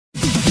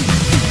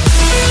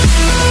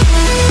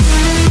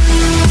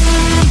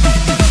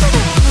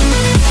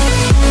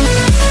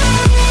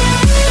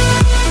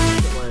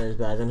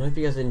and I hope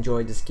you guys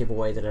enjoyed this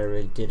giveaway that I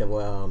really did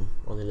on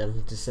the 11th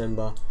of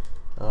December.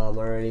 I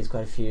released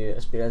quite a few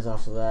videos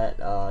after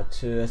that,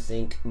 2 I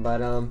think,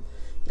 but you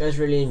guys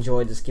really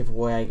enjoyed this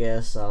giveaway, I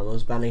guess. It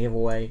was a banner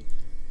giveaway,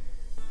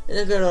 and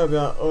I got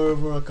about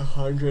over like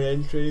 100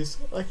 entries.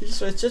 Like it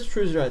just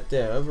proves right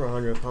there, over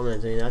 100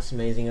 comments. I mean, that's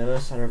amazing. I know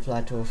I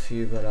replied to a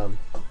few, but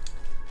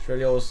it's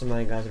really awesome how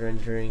you guys are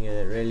entering, and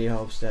it really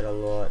helps that a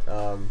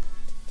lot.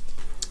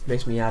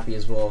 Makes me happy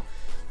as well.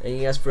 Thank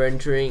you guys for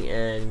entering,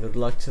 and good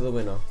luck to the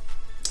winner.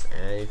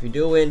 And if you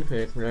do win,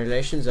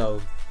 congratulations.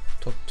 I'll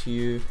talk to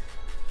you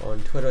on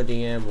Twitter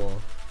DM or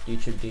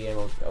YouTube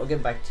DM. I'll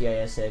get back to you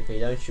ASAP,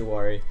 don't you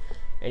worry.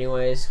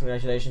 Anyways,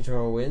 congratulations to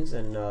whoever wins,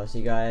 and see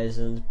you guys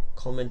in the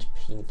comment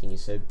ping thingy.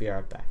 So be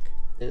right back.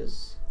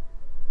 Let's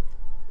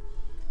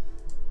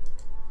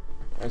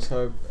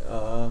hope.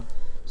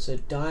 So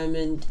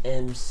Diamond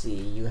MC,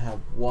 you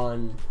have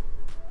won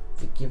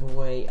the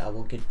giveaway. I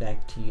will get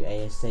back to you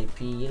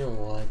ASAP. You know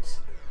what?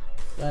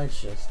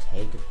 Let's just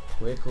take a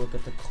quick look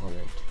at the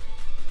comment.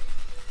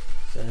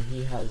 So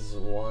he has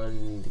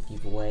won the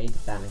giveaway, the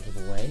banner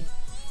giveaway.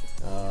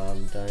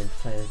 Don't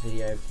play the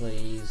video,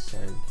 please.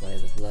 Don't play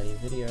the bloody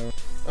video.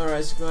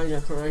 Alright, so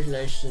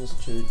congratulations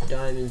to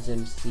Diamonds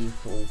MC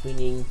for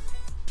winning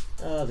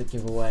the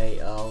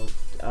giveaway. I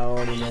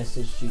already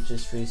messaged you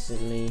just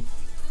recently,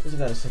 just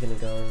about a second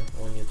ago,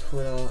 on your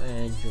Twitter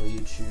and your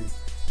YouTube.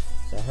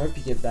 So I hope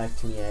you get back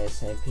to me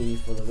ASAP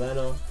for the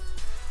banner.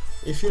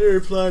 If you don't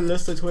reply in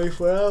less than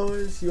 24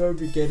 hours, you won't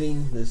be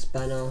getting this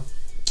banner.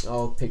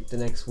 I'll pick the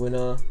next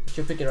winner. I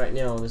should pick it right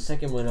now. The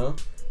second winner,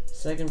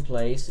 second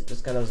place. If this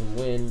guy doesn't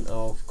win,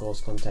 I'll of course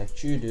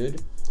contact you,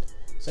 dude.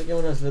 Second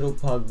one is Little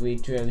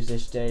Pugweed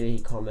 2M daily.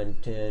 He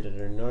commented, I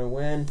don't know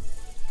when,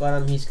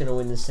 but he's gonna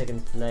win the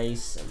second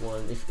place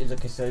one. If it's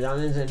okay, so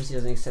Diamonds MC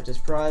doesn't accept his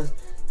prize,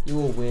 you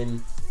will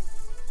win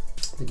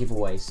the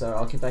giveaway. So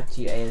I'll get back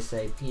to you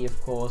ASAP,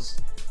 of course.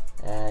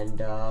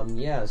 And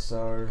yeah,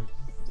 so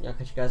I'll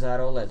catch you guys out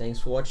all that. Thanks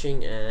for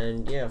watching,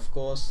 and yeah, of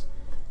course,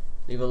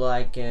 leave a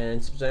like,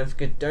 and don't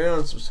forget,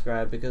 don't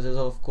unsubscribe, because there's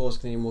of course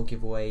gonna be more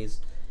giveaways,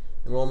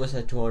 and we're almost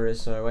at 200,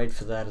 so wait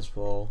for that as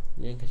well.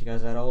 Yeah, catch you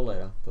guys out all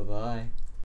later. Bye bye.